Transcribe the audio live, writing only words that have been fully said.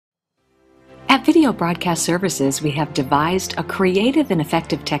At Video Broadcast Services, we have devised a creative and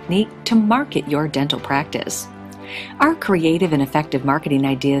effective technique to market your dental practice. Our creative and effective marketing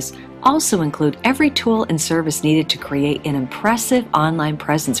ideas also include every tool and service needed to create an impressive online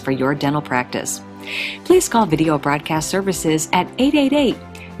presence for your dental practice. Please call Video Broadcast Services at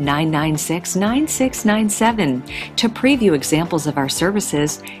 888-996-9697 to preview examples of our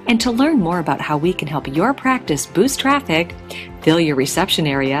services and to learn more about how we can help your practice boost traffic, fill your reception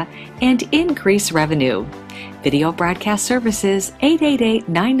area, and increase revenue. Video Broadcast Services,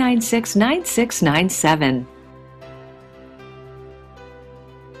 888-996-9697.